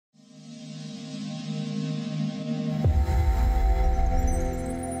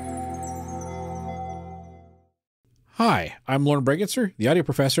Hi, I'm Lorne Bregitzer, the audio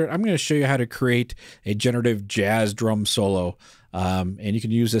professor. I'm going to show you how to create a generative jazz drum solo. And you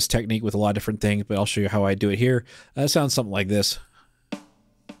can use this technique with a lot of different things, but I'll show you how I do it here. It sounds something like this.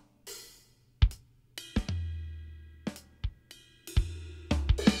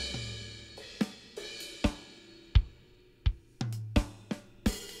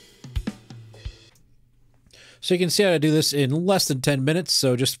 So you can see how to do this in less than 10 minutes.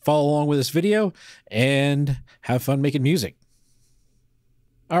 So just follow along with this video and have fun making music.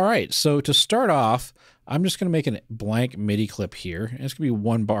 All right, so to start off, I'm just going to make a blank MIDI clip here. And it's going to be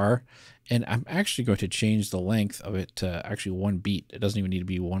 1 bar. And I'm actually going to change the length of it to actually 1 beat. It doesn't even need to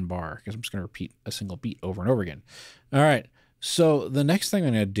be 1 bar because I'm just going to repeat a single beat over and over again. All right, so the next thing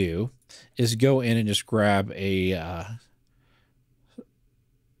I'm going to do is go in and just grab a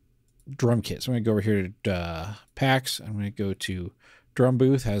drum kit. So I'm going to go over here to packs. I'm going to go to drum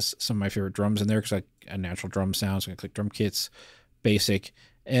booth. Has some of my favorite drums in there because I like a natural drum sound. So I'm going to click drum kits, basic.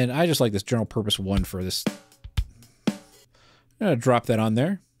 And I just like this general purpose one for this. I'm going to drop that on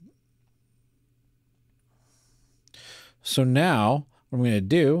there. So now what I'm going to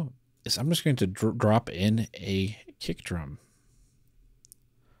do is I'm just going to drop in a kick drum.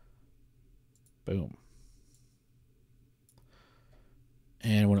 Boom.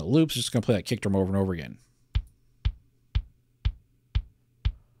 And when it loops, it's just going to play that kick drum over and over again.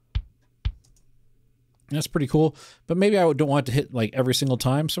 That's pretty cool, but maybe I don't want it to hit like every single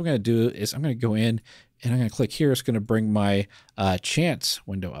time. So what I'm going to do is I'm going to go in and I'm going to click here. It's going to bring my chance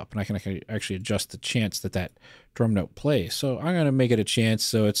window up, and I can actually adjust the chance that that drum note plays. So I'm going to make it a chance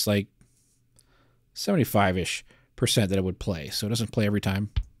so it's like 75-ish% that it would play. So it doesn't play every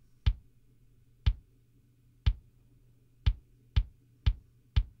time.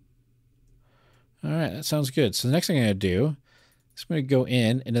 All right, that sounds good. So the next thing I'm going to do is I'm going to go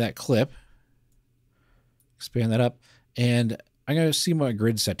into that clip, expand that up, and I'm going to see what my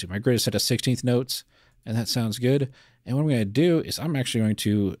grid's set to. My grid is set to 16th notes, and that sounds good. And what I'm going to do is I'm actually going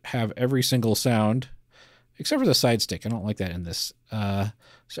to have every single sound, except for the side stick. I don't like that in this. So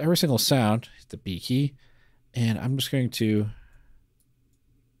every single sound, hit the B key, and I'm just going to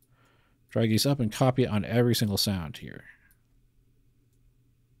drag these up and copy it on every single sound here.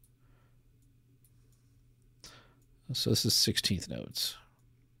 So this is 16th notes.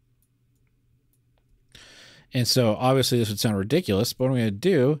 And so obviously this would sound ridiculous, but what I'm going to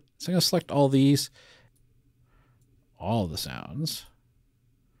do is I'm going to select all these, all of the sounds.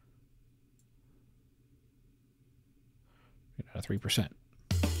 3%.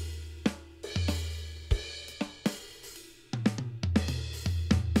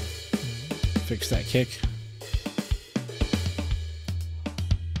 Fix that kick.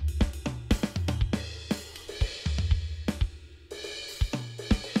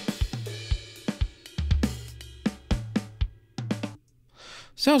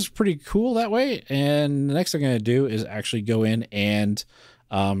 Sounds pretty cool that way. And the next thing I'm going to do is actually go in and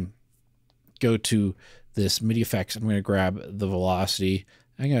go to this MIDI effects. I'm going to grab the velocity.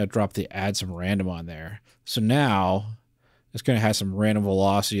 I'm going to drop the add some random on there. So now it's going to have some random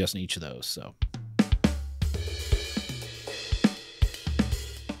velocity on each of those. So.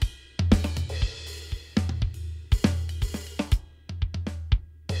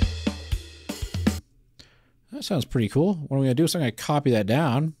 That sounds pretty cool. What I'm going to do is I'm going to copy that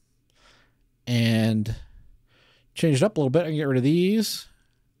down and change it up a little bit. I can get rid of these.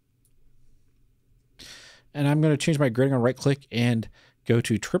 And I'm going to change my grid. I'm going to right click and go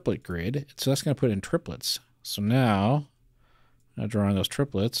to triplet grid. So that's going to put in triplets. So now I'll draw on those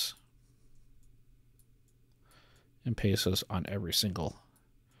triplets and paste those on every single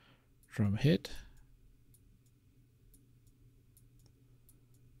drum hit.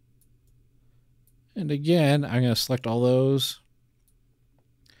 And again, I'm going to select all those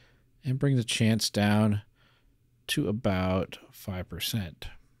and bring the chance down to about 5%.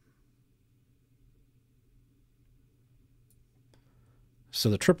 So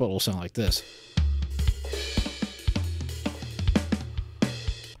the triplet will sound like this.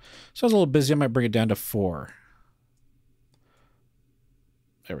 Sounds a little busy. I might bring it down to 4.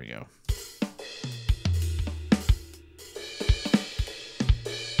 There we go.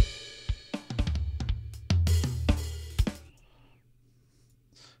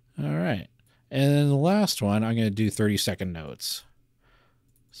 All right, and then the last one, I'm going to do 30-second notes.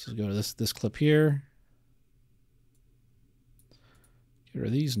 So go to this clip here. Get rid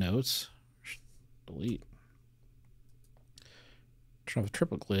of these notes. Delete. Turn off the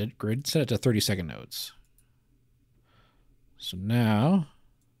triplet grid. Set it to 30-second notes. So now,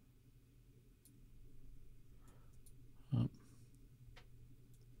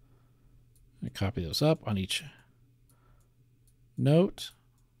 I copy those up on each note.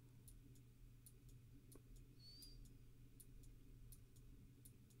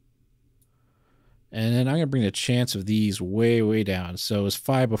 And then I'm going to bring the chance of these way, way down. So it was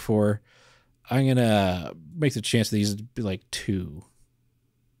 5 before. I'm going to make the chance of these to be like 2.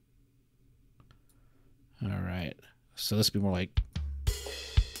 All right. So this will be more like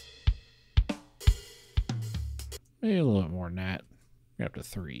maybe a little bit more than that. We're up to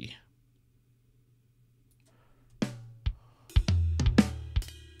 3.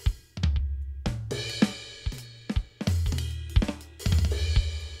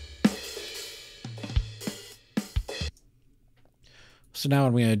 So now what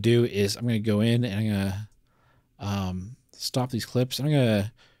I'm going to do is I'm going to go in and I'm going to stop these clips. I'm going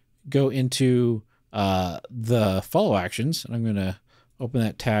to go into the follow actions, and I'm going to open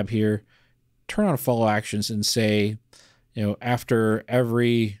that tab here, turn on follow actions, and say, you know, after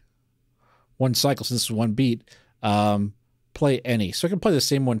every 1 cycle, since this is 1 beat, play any. So I can play the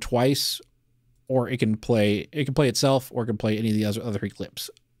same one twice, or it can play itself, or it can play any of the other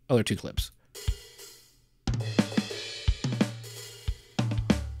 2 clips.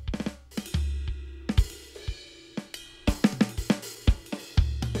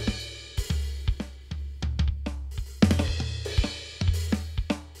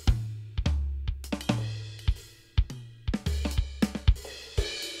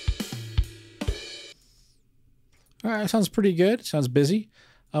 All right, sounds pretty good. Sounds busy.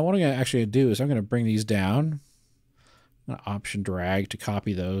 What I'm going to actually do is I'm going to bring these down. I'm going to Option drag to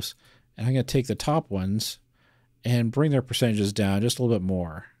copy those. And I'm going to take the top ones and bring their percentages down just a little bit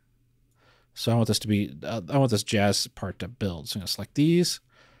more. So I want this to be, I want this jazz part to build. So I'm going to select these.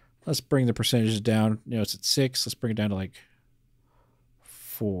 Let's bring the percentages down. You know, it's at 6. Let's bring it down to like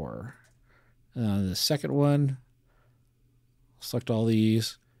 4. The second one, select all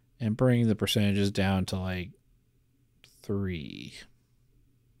these and bring the percentages down to like 3.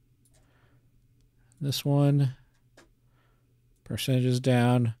 This one, percentages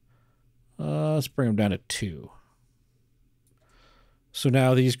down. Let's bring them down to 2. So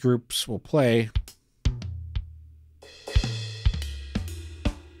now these groups will play.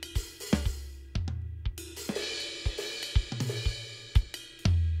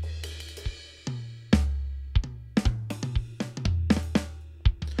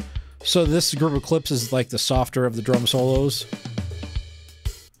 So this group of clips is like the softer of the drum solos. I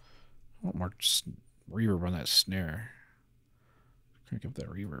want more reverb on that snare. Crank up that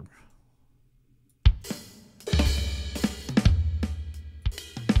reverb.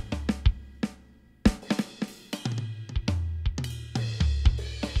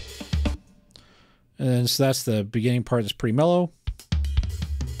 And then, so that's the beginning part that's pretty mellow. I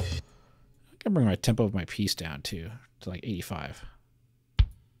can bring my tempo of my piece down too, to like 85.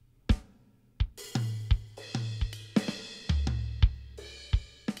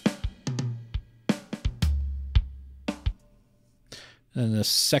 And the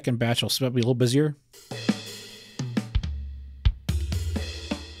second batch will be a little busier.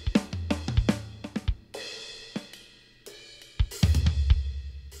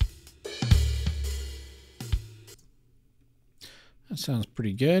 That sounds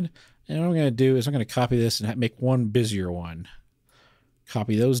pretty good. And what I'm going to do is I'm going to copy this and make one busier one.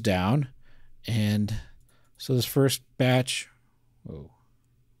 Copy those down. And so this first batch, whoa.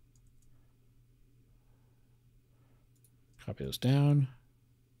 Copy those down.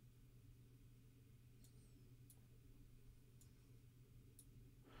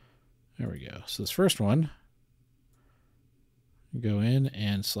 There we go. So this first one, go in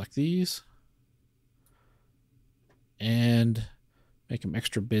and select these and make them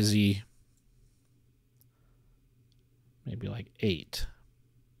extra busy. Maybe like 8%.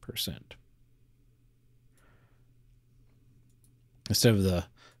 Instead of the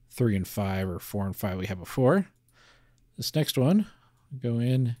 3 and 5 or 4 and 5 we had before. This next one, go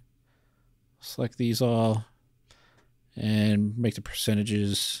in, select these all, and make the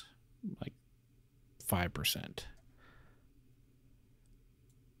percentages like 5%.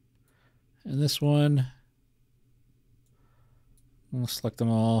 And this one, I'll select them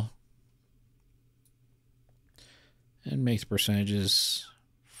all and make the percentages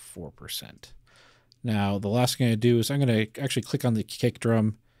 4%. Now, the last thing I'm going to do is I'm going to actually click on the kick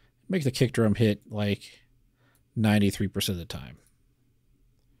drum, make the kick drum hit like 93% of the time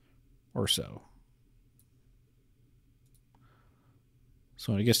or so.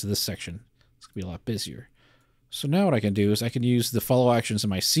 So when it gets to this section, it's going to be a lot busier. So now what I can do is I can use the follow actions in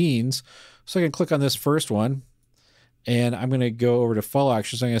my scenes. So I can click on this first one, and I'm going to go over to follow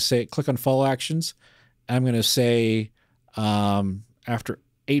actions. I'm going to say, click on follow actions. I'm going to say, after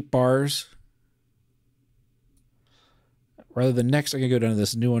 8 bars, rather than next, I'm going to go down to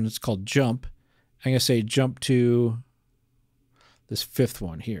this new one. It's called jump. I'm going to say jump to this 5th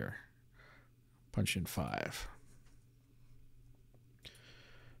one here. Punch in 5.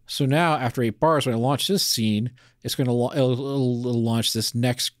 So now after 8 bars, when I launch this scene, it's going to it'll launch this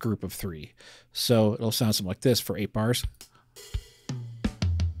next group of 3. So it'll sound something like this for 8 bars.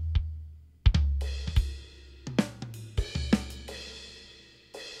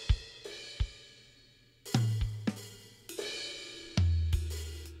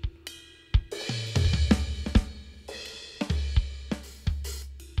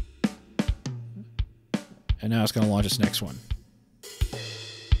 And now it's going to launch its next one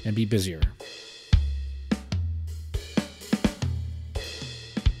and be busier.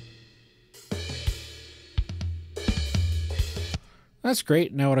 That's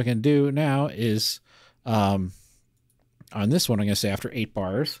great. Now what I can do now is on this one, I'm going to say after 8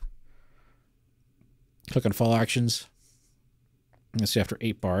 bars, click on Follow Actions. I'm going to say after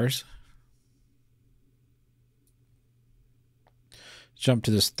 8 bars, jump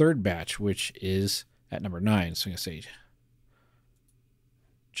to this 3rd batch, which is at number 9. So I'm going to say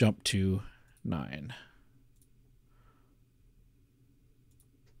jump to 9.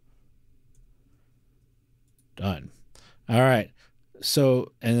 Done. All right.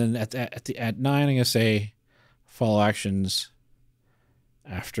 So, and then at 9, I'm going to say Follow Actions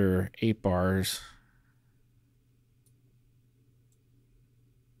after 8 bars,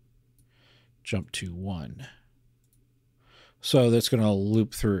 jump to 1. So that's going to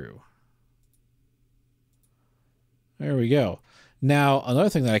loop through. There we go. Now, another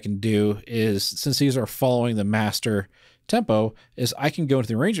thing that I can do is, since these are following the master tempo, is I can go into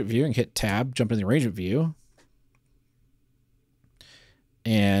the arrangement view and hit Tab, jump in the arrangement view,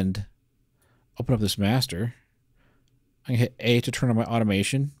 and open up this master. I can hit A to turn on my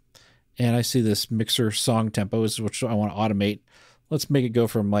automation, and I see this mixer song tempo, which I want to automate. Let's make it go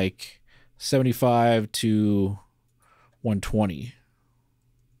from like 75 to 120.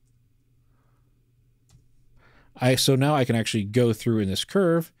 So now I can actually go through in this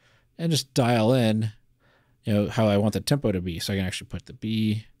curve and just dial in, how I want the tempo to be. So I can actually put the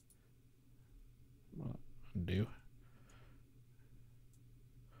B, undo,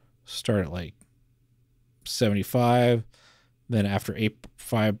 start at like 75. Then after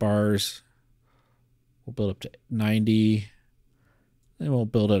 5 bars, we'll build up to 90. Then we'll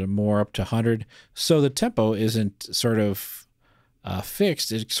build it more up to 100. So the tempo isn't sort of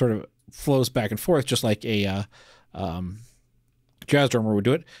fixed. It sort of flows back and forth just like a jazz drummer would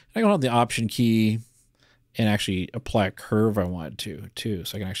do it. I can hold the Option key and actually apply a curve I want to too,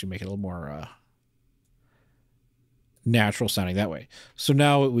 so I can actually make it a little more natural sounding that way. So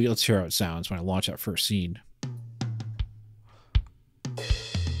now let's hear how it sounds when I launch that first scene.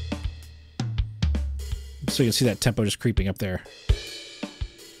 So you can see that tempo just creeping up there.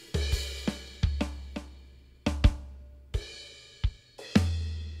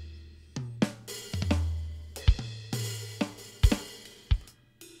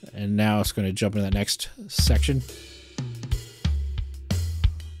 And now it's going to jump into that next section.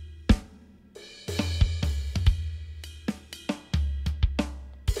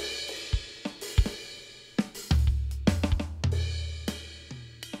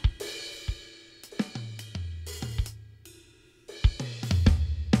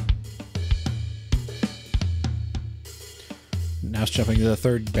 Now it's jumping to the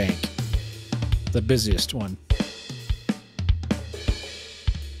 3rd bank, the busiest one.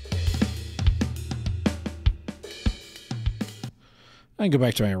 I can go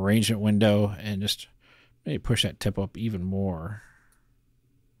back to my arrangement window and just maybe push that tempo up even more.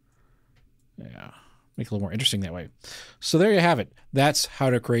 Yeah, make it a little more interesting that way. So there you have it. That's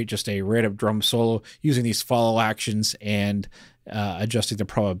how to create just a random drum solo using these follow actions and adjusting the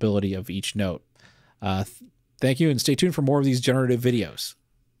probability of each note. Thank you, and stay tuned for more of these generative videos.